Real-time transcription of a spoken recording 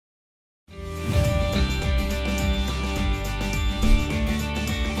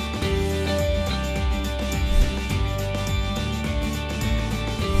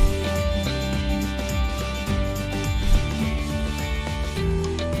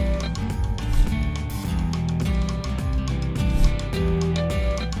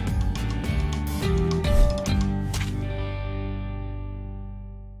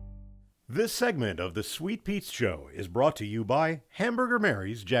This segment of the Sweet Pete's Show is brought to you by Hamburger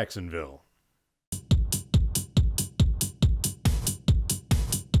Mary's Jacksonville.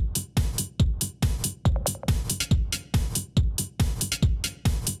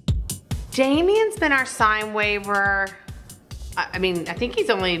 Damien's been our sign waiver. I mean, I think he's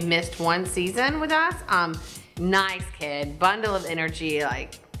only missed one season with us. Nice kid, bundle of energy,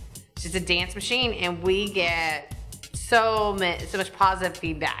 like just a dance machine, and we get so much positive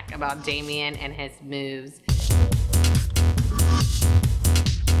feedback about Damien and his moves.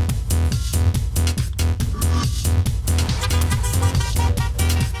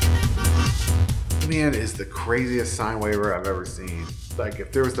 Damien is the craziest sign waver I've ever seen. Like,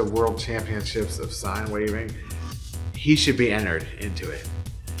 if there was the World Championships of sign waving, he should be entered into it,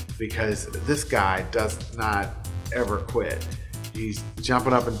 because this guy does not ever quit. He's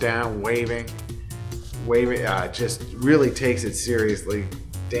jumping up and down, waving, just really takes it seriously,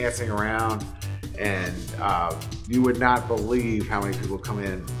 dancing around, and you would not believe how many people come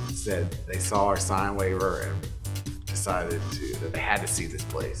in and said they saw our sign waiver and decided that they had to see this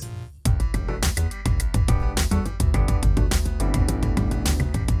place.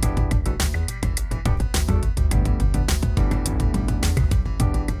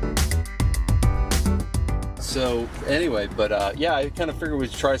 So anyway, but yeah, I kind of figured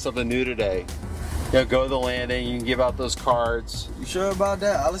we'd try something new today. You know, go to the landing, you can give out those cards. You sure about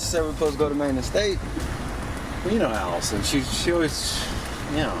that? Allison said we're supposed to go to Main Estate. Well, you know Allison, she always,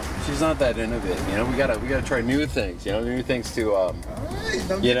 you know, she's not that innovative. You know, we gotta try new things. You know, new things to, All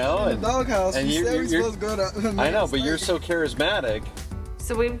right, you know, and the doghouse. And you said we're supposed to go to Main I know, Estate. but you're so charismatic.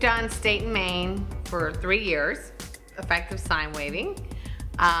 So we've done state and Maine for 3 years, effective sign waving.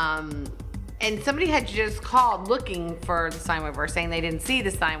 And somebody had just called looking for the sign waiver, saying they didn't see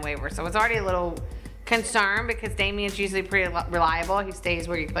the sign waiver. So it's already a little concerned, because Damien's usually pretty reliable. He stays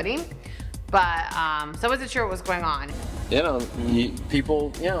where you put him. But, so I wasn't sure what was going on. You know,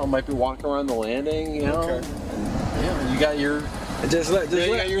 people, you know, might be walking around the landing, you know. Okay. And, you know, you got your,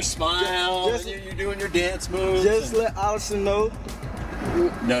 you got your smile, and you're doing your dance moves. Just let Allison know.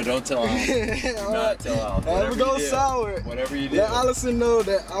 No, don't tell Allison. Do not tell Allison. I'm gonna go sour. Whatever you do. Let Allison know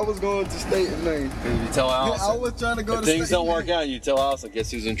that I was going to State and Maine. You tell Allison. I was trying to go if to things State don't and work Maine. out, you tell Allison.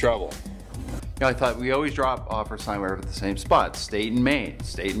 Guess who's in trouble? You know, I thought we always drop off our sign waiver at the same spot, State and Maine.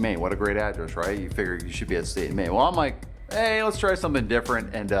 State and Maine, what a great address, right? You figure you should be at State and Maine. Well, I'm like, hey, let's try something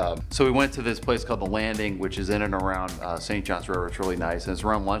different. And so we went to this place called The Landing, which is in and around St. John's River. It's really nice, and it's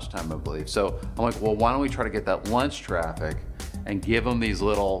around lunchtime, I believe. So I'm like, well, why don't we try to get that lunch traffic and give them these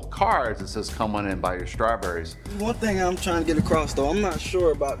little cards that says, come on in and buy your strawberries. One thing I'm trying to get across, though, I'm not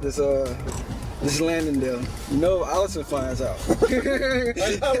sure about this this landing deal. You know, Allison finds out.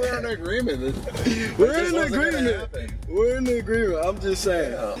 I thought we were in agreement. We're in agreement. We're in agreement. I'm just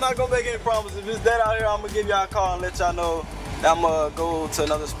saying. I'm not gonna make any promises. If it's dead out here, I'm gonna give y'all a call and let y'all know that I'm gonna go to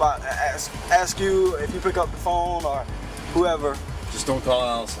another spot and ask you if you pick up the phone or whoever. Just don't call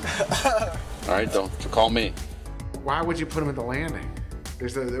Allison. All right, don't call me. Why would you put him at the landing?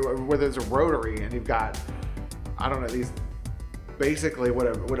 Where there's a rotary and you've got, I don't know, these basically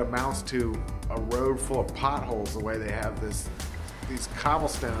what amounts to a road full of potholes, the way they have these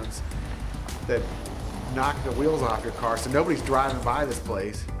cobblestones that knock the wheels off your car, so nobody's driving by this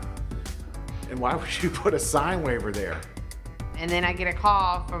place. And why would you put a sign waiver there? And then I get a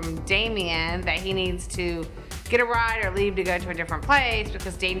call from Damien that he needs to get a ride or leave to go to a different place,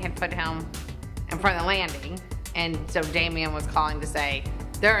 because Damien had put him in front of the landing. And so Damien was calling to say,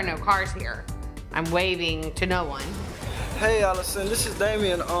 there are no cars here. I'm waving to no one. Hey Allison, this is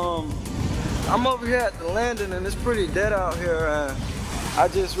Damien. I'm over here at the landing and it's pretty dead out here. I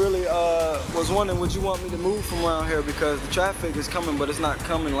just really was wondering, would you want me to move from around here, because the traffic is coming, but it's not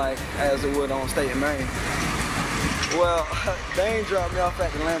coming like as it would on State and Maine. Well, they ain't dropped me off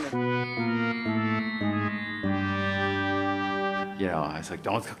at the landing. You know, I was like,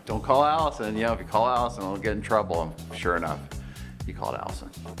 don't call Allison. You know, if you call Allison, we'll get in trouble. And sure enough, he called Allison,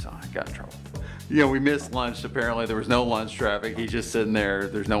 so I got in trouble. You know, we missed lunch. Apparently, there was no lunch traffic. He's just sitting there.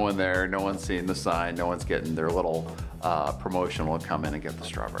 There's no one there. No one's seeing the sign. No one's getting their little promotional to come in and get the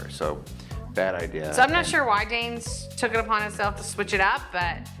strawberries. So, bad idea. So I'm not sure why Danes took it upon himself to switch it up,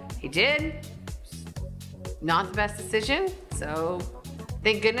 but he did. Not the best decision. So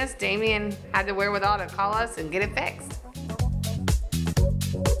thank goodness Damien had the wherewithal to call us and get it fixed.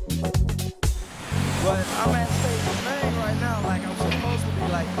 But I'm at State and Maine right now, like I'm supposed to be,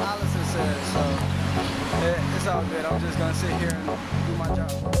 like Allison said, so it's all good. I'm just gonna sit here and do my job.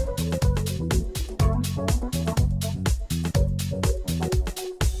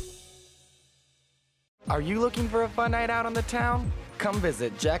 Are you looking for a fun night out on the town? come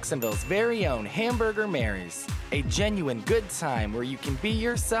visit Jacksonville's very own Hamburger Mary's, a genuine good time where you can be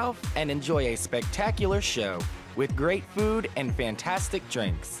yourself and enjoy a spectacular show with great food and fantastic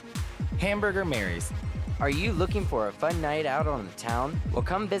drinks. Hamburger Mary's. Are you looking for a fun night out on the town? Well,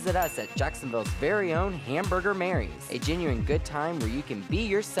 come visit us at Jacksonville's very own Hamburger Mary's, a genuine good time where you can be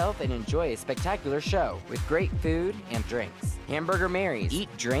yourself and enjoy a spectacular show with great food and drinks. Hamburger Mary's. Eat,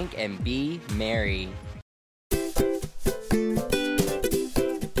 drink, and be merry.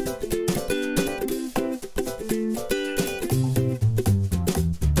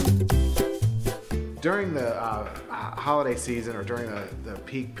 During the holiday season or during the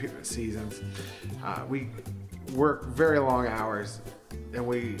peak seasons, we work very long hours and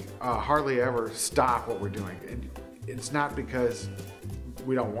we hardly ever stop what we're doing. And it's not because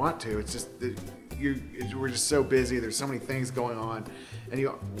we don't want to, it's just that we're just so busy, there's so many things going on, and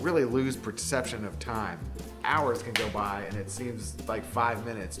you really lose perception of time. Hours can go by and it seems like 5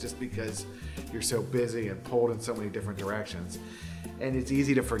 minutes just because you're so busy and pulled in so many different directions. And it's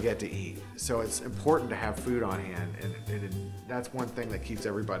easy to forget to eat. So it's important to have food on hand, and that's one thing that keeps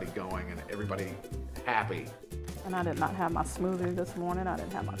everybody going and everybody happy. And I did not have my smoothie this morning. I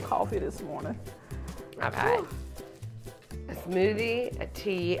didn't have my coffee this morning. I've had a smoothie, a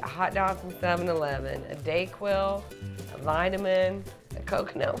tea, a hot dog from 7-Eleven, a Dayquil, a vitamin, a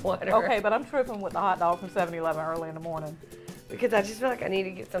coconut water. Okay, but I'm tripping with the hot dog from 7-Eleven early in the morning. Because I just feel like I need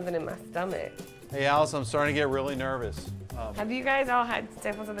to get something in my stomach. Hey, Alice, I'm starting to get really nervous. Have you guys all had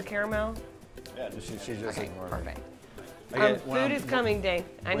Staples of the caramel? Yeah, she just Okay, ignored perfect. me. Food is coming, Dave.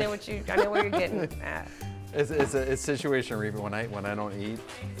 I know where you're getting at. It's situation even when I don't eat.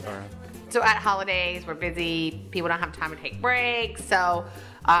 Or... So at holidays, we're busy. People don't have time to take breaks. So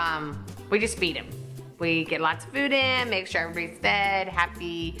we just feed them. We get lots of food in, make sure everybody's fed,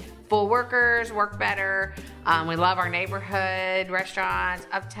 happy, full workers, work better. We love our neighborhood restaurants,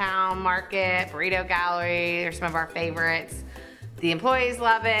 Uptown Market, Burrito Gallery. They're some of our favorites. The employees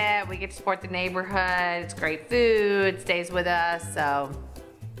love it. We get to support the neighborhood. It's great food, stays with us. So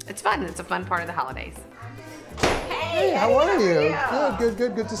it's fun. It's a fun part of the holidays. Hey, how are you?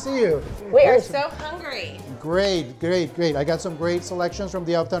 Good to see you. We are so hungry. Great. I got some great selections from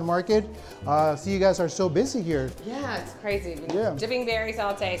the Uptown Market. See, you guys are so busy here. Yeah, it's crazy. Yeah. Dipping berries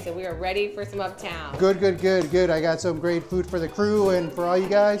all day, so we are ready for some Uptown. Good. I got some great food for the crew and for all you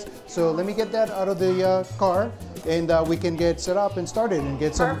guys. So let me get that out of the car, and we can get set up and started and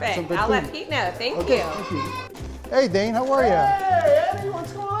get some Perfect. good food. I'll let Pete know. Thank you. Hey, Dane, how are you? Hey, Eddie,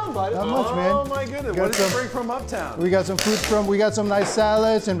 what's going on, buddy? Not much, man. Oh my goodness, what did you bring from Uptown? We got some food we got some nice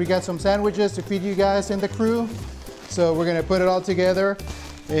salads, and we got some sandwiches to feed you guys and the crew. So we're gonna put it all together,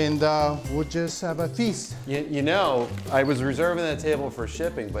 and we'll just have a feast. You know, I was reserving that table for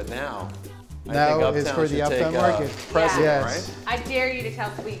shipping, but now I now think it's for the Uptown Market. Precedent, Yes. I dare you to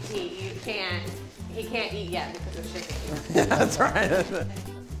tell Sweet Pete he can't eat yet because of shipping. Yeah, that's right.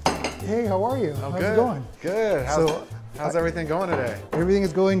 Hey, how are you? How's it going? Good. How's everything going today? Everything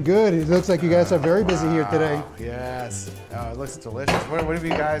is going good. It looks like you guys are very busy here today. Yes. It looks delicious. What have you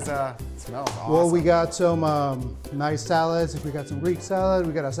guys smells awesome? Well, we got some nice salads. We got some Greek salad.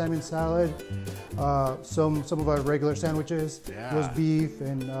 We got a salmon salad. Some of our regular sandwiches. Yeah. Roast beef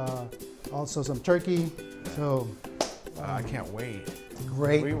and also some turkey. So I can't wait.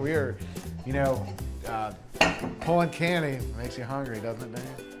 Great. We are, pulling candy makes you hungry, doesn't it,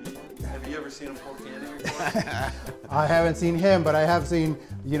 Dan? Have you ever seen him pull candy before? I haven't seen him, but I have seen,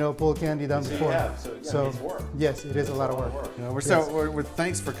 pull candy done before. You have, so it's work. Yes, it is a lot of work. We're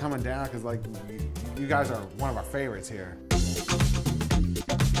thanks for coming down because you guys are one of our favorites here.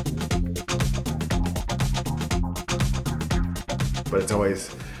 But it's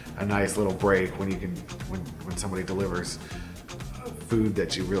always a nice little break when when somebody delivers food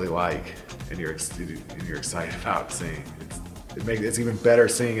that you really like and you're excited about seeing. It's even better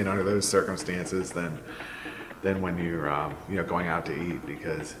seeing it under those circumstances than when you're going out to eat,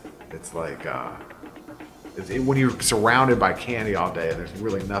 because it's like when you're surrounded by candy all day, there's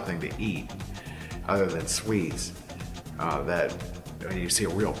really nothing to eat other than sweets. That when you see a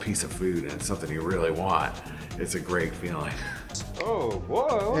real piece of food and it's something you really want, it's a great feeling. Oh,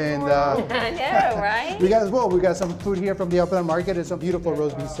 whoa. And I know, right? we got some food here from the Uptown Market. It's a beautiful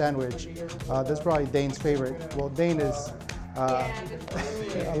roast beef sandwich. That's probably Dane's favorite. Well, Dane is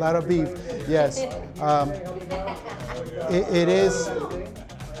a lot of beef. Yes. It is.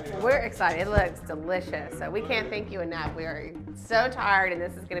 We're excited. It looks delicious. So we can't thank you enough. We are so tired, and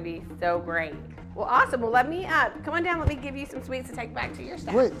this is going to be so great. Well, awesome. Well, let me come on down. Let me give you some sweets to take back to your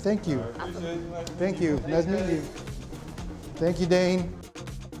staff. Great. Thank you. Thank you. Nice meeting you. Thank you, Dane.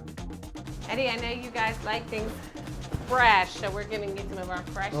 Eddie, I know you guys like things fresh, so we're gonna get some of our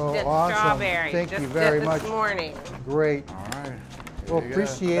fresh dipped awesome. strawberries. Thank Just you very dipped much. This morning. Great. All right. Well,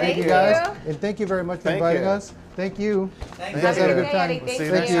 appreciate it, Thank you guys. you. And thank you very much for Thank inviting you. us. Thank you. Thank You guys you. had a good Hey, time. Eddie, thank See you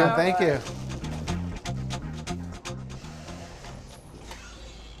you. next time. Thank you.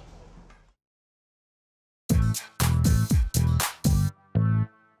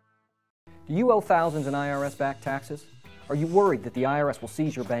 Do you owe thousands in IRS back taxes? Are you worried that the IRS will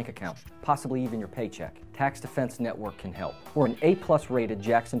seize your bank account, possibly even your paycheck? Tax Defense Network can help. We're an A+ rated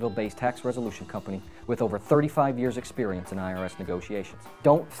Jacksonville-based tax resolution company with over 35 years experience in IRS negotiations.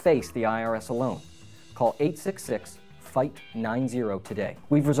 Don't face the IRS alone. Call 866-FIGHT-90 today.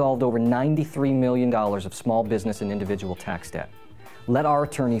 We've resolved over $93 million of small business and individual tax debt. Let our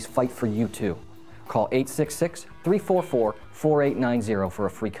attorneys fight for you too. Call 866-344-4890 for a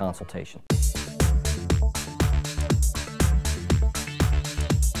free consultation.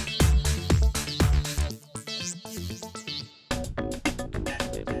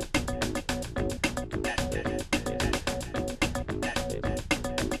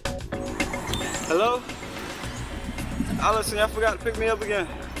 Hello? Allison, y'all forgot to pick me up again.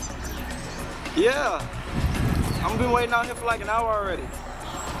 Yeah. I've been waiting out here for like an hour already.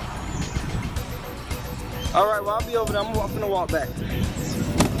 All right, well, I'll be over there. I'm gonna walk back.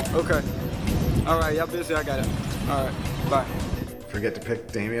 Okay. All right, y'all busy, I got it. All right, bye. Forget to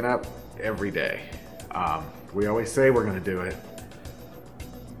pick Damien up every day. We always say we're gonna do it.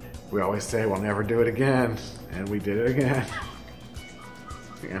 We always say we'll never do it again, and we did it again.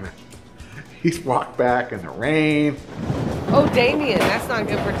 And he's walked back in the rain. Oh, Damien, that's not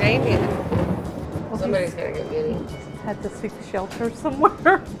good for Damien. Somebody's gonna get Vinny. Had to seek shelter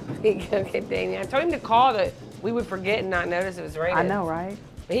somewhere. He go get Damien. I told him to call that we would forget and not notice it was raining. I know, right?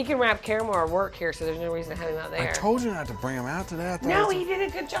 But he can wrap caramel or work here, so there's no reason to have him out there. I told you not to bring him out today. No, he did a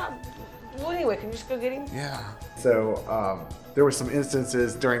good job. Well, anyway, can you just go get him? Yeah. So there were some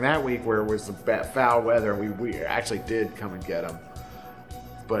instances during that week where it was some foul weather. We actually did come and get him,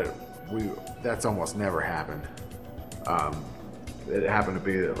 but that's almost never happened. It happened to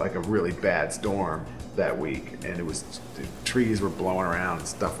be like a really bad storm that week, and the trees were blowing around and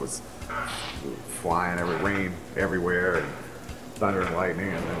stuff was flying, rain everywhere, and thunder and lightning,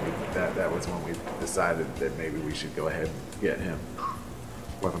 and then that was when we decided that maybe we should go ahead and get him.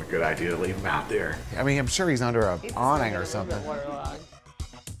 Wasn't a good idea to leave him out there. I mean, I'm sure he's under a awning or something.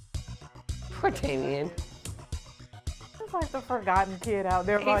 Poor Damien. It's like the forgotten kid out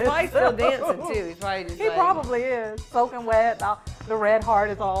there. He's by probably still himself. dancing too. He's probably just He probably is. Soaking wet. The red heart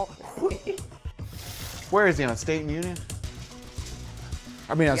is all. Where is he, on State and Union?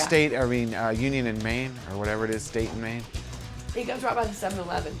 I mean, on Yeah. State, I mean, Union and Maine, or whatever it is, State and Maine. He goes right by the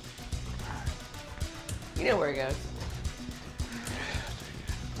 7-Eleven. You know where he goes.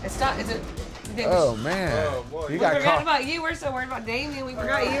 It's not, is it? Oh, man. We You got forgot caught. about you. We're so worried about Damien. We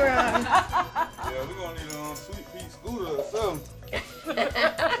forgot you were on. Yeah, we're gonna need a Sweet Pea scooter or something.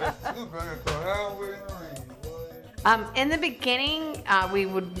 In the beginning, we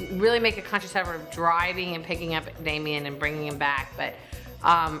would really make a conscious effort of driving and picking up Damien and bringing him back, but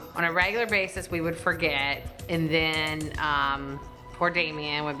on a regular basis, we would forget, and then poor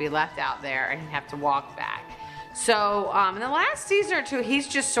Damien would be left out there and he'd have to walk back. So in the last season or two, he's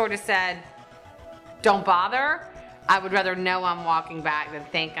just sort of said, don't bother. I would rather know I'm walking back than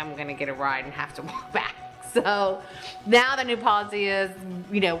think I'm gonna get a ride and have to walk back. So now the new policy is,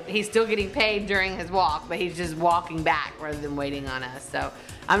 he's still getting paid during his walk, but he's just walking back rather than waiting on us. So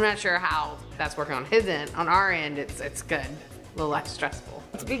I'm not sure how that's working on his end. On our end, it's good. A little less stressful.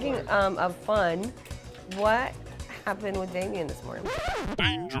 Speaking of fun, what happened with Damien this morning?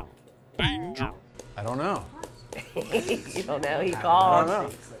 Danger. Danger. I don't know. You don't know. He called. I don't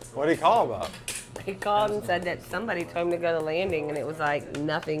know. What did he call about? He called and said that somebody told him to go to the landing, and it was like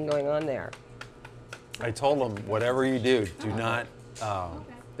nothing going on there. I told him, whatever you do, do not,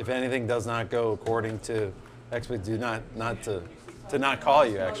 if anything does not go according to expect, do not call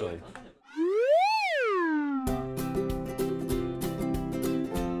you, actually.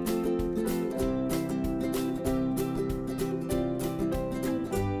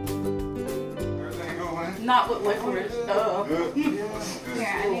 Not with licorice stuff. Good.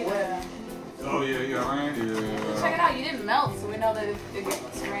 Yeah, I need to. Oh yeah, yeah. Check it out. You didn't melt, so we know that if it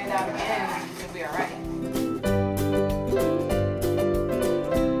gets rained out again, it'll be all right.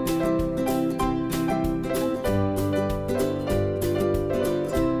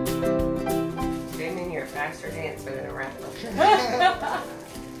 Damien, you're a faster dancer than a rapper.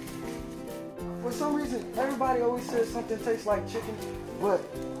 For some reason, everybody always says something tastes like chicken, but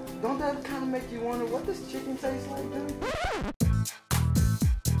don't that kind of make you wonder, what does chicken taste like, dude?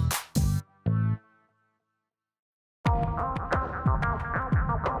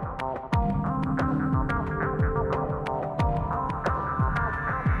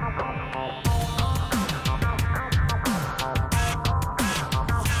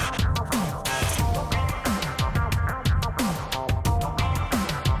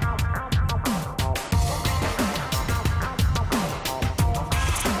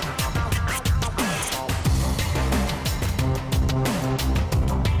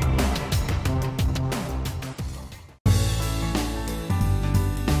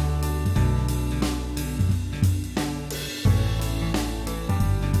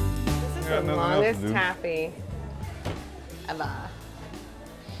 got the nothing else to longest do. taffy ever.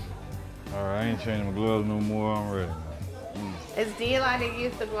 All right, I ain't changing my gloves no more. I'm ready. Is D allowed to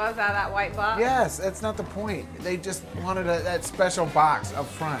use the gloves out of that white box? Yes, that's not the point. They just wanted that special box up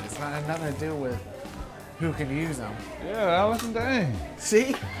front. It's not had nothing to do with who can use them. Yeah, Allison, dang.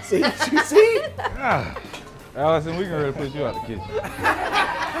 See? See? You see? Yeah. Allison, we can really put you out the kitchen.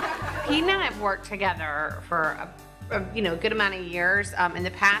 Pete and I have worked together for a good amount of years. In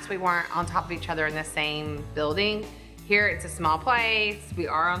the past, we weren't on top of each other in the same building. Here, it's a small place. We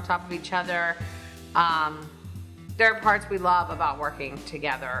are on top of each other. There are parts we love about working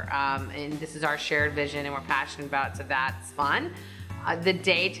together, and this is our shared vision, and we're passionate about it, so that's fun. The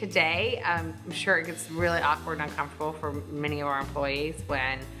day-to-day, I'm sure it gets really awkward and uncomfortable for many of our employees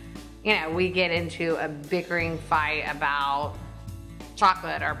when, we get into a bickering fight about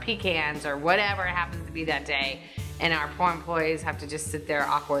chocolate or pecans or whatever it happens to be that day, and our poor employees have to just sit there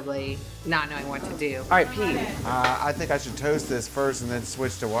awkwardly, not knowing what to do. All right, Pete. I think I should toast this first and then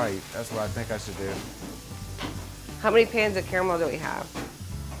switch to white. That's what I think I should do. How many pans of caramel do we have?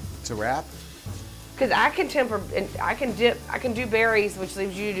 To wrap? Because I can temper, and I can dip, I can do berries, which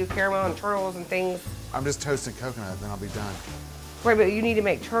leaves you to do caramel and turtles and things. I'm just toasting coconut, then I'll be done. Right, but you need to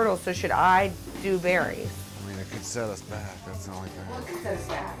make turtles, so should I do berries? I mean, it could set us back. That's the only thing. What could set us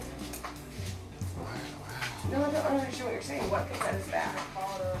back? No, I don't understand what you're saying. What could set us back?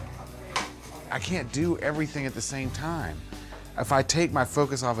 I can't do everything at the same time. If I take my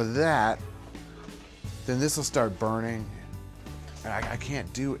focus off of that, then this will start burning. I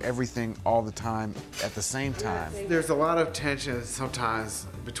can't do everything all the time at the same time. There's a lot of tension sometimes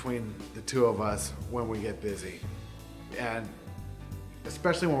between the two of us when we get busy. And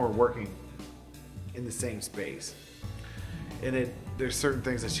especially when we're working in the same space. And there's certain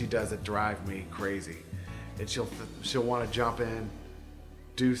things that she does that drive me crazy. And she'll want to jump in,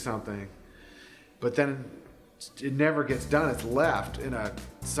 do something, but then it never gets done. It's left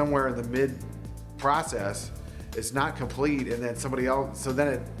somewhere in the mid process. It's not complete, and then somebody else. So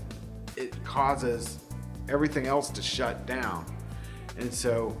then it causes everything else to shut down. And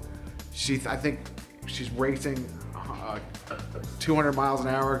so I think she's racing 200 miles an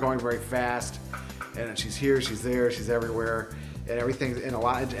hour, going very fast, and she's here, she's there, she's everywhere. And everything's in a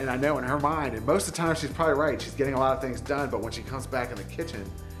lot, and I know in her mind, and most of the time she's probably right, she's getting a lot of things done, but when she comes back in the kitchen,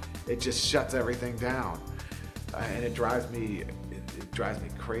 it just shuts everything down. And it drives me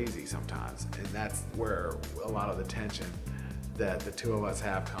crazy sometimes. And that's where a lot of the tension that the two of us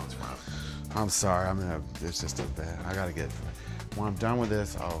have comes from. I'm sorry, it's just I gotta when I'm done with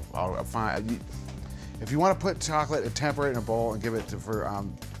this, I'll find, if you wanna put chocolate and temper it in a bowl and give it for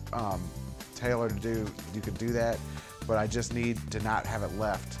Taylor to do, you could do that. But I just need to not have it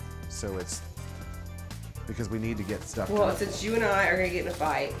left, so it's because we need to get stuff done. Well, since you and I are gonna get in a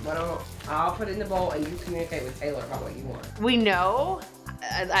fight, I'll put it in the bowl and you communicate with Taylor about what you want. We know,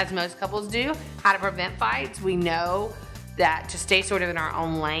 as most couples do, how to prevent fights. We know that to stay sort of in our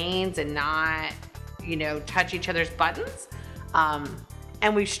own lanes and not, touch each other's buttons.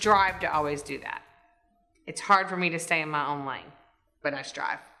 And we strive to always do that. It's hard for me to stay in my own lane, but I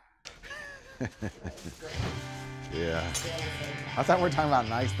strive. Yeah. I thought we were talking about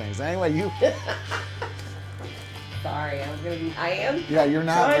nice things. Anyway, you. Sorry, I am? Yeah, you're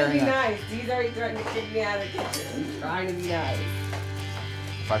not trying very to be nice. He's already threatened to kick me out of the kitchen. I'm trying to be nice.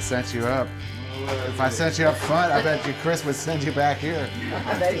 If I sent you up front, I bet you Chris would send you back here.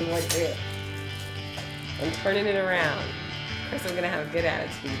 I bet he would too. I'm turning it around. Chris is gonna have a good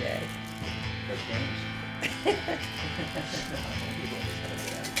attitude today.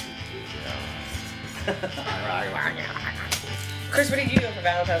 Chris, what did you do for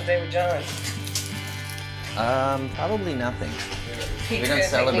Valentine's Day with John? Probably nothing. Pete's We gonna don't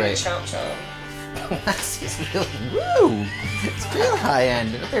celebrate. Take me to Chomp Chomp. It's real, woo! It's real high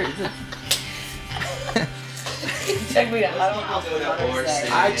end. He took me to Huddle House for Mother's Day.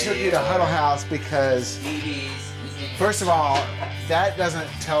 I took you to Huddle House because, first of all, that doesn't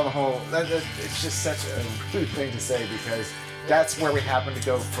tell the whole. It's just such a rude thing to say because that's where we happened to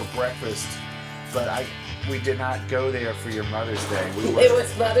go for breakfast, but we did not go there for your Mother's Day. It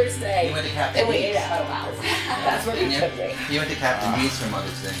was Mother's Day, You went to Captain and we Beats. ate at Huddle House. That's where he took me. You went to Captain Beats for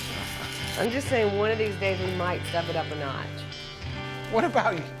Mother's Day. I'm just saying, one of these days we might step it up a notch. What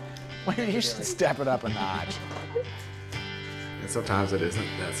about you? Well, you should step it up a notch. And sometimes it isn't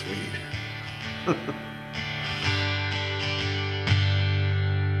that sweet.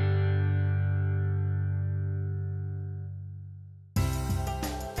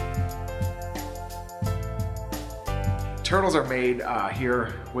 Turtles are made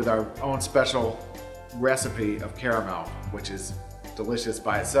here with our own special recipe of caramel, which is delicious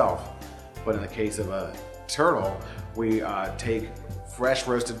by itself. But in the case of a turtle, we take fresh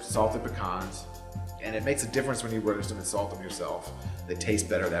roasted salted pecans, and it makes a difference when you roast them and salt them yourself. They taste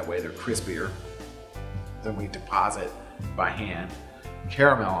better that way, they're crispier. Then we deposit by hand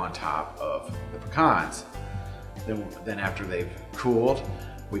caramel on top of the pecans. Then after they've cooled,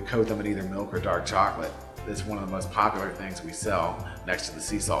 we coat them in either milk or dark chocolate. This is one of the most popular things we sell next to the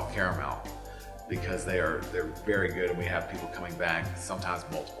sea salt caramel, because they're very good, and we have people coming back sometimes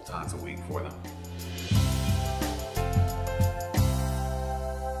multiple times a week for them.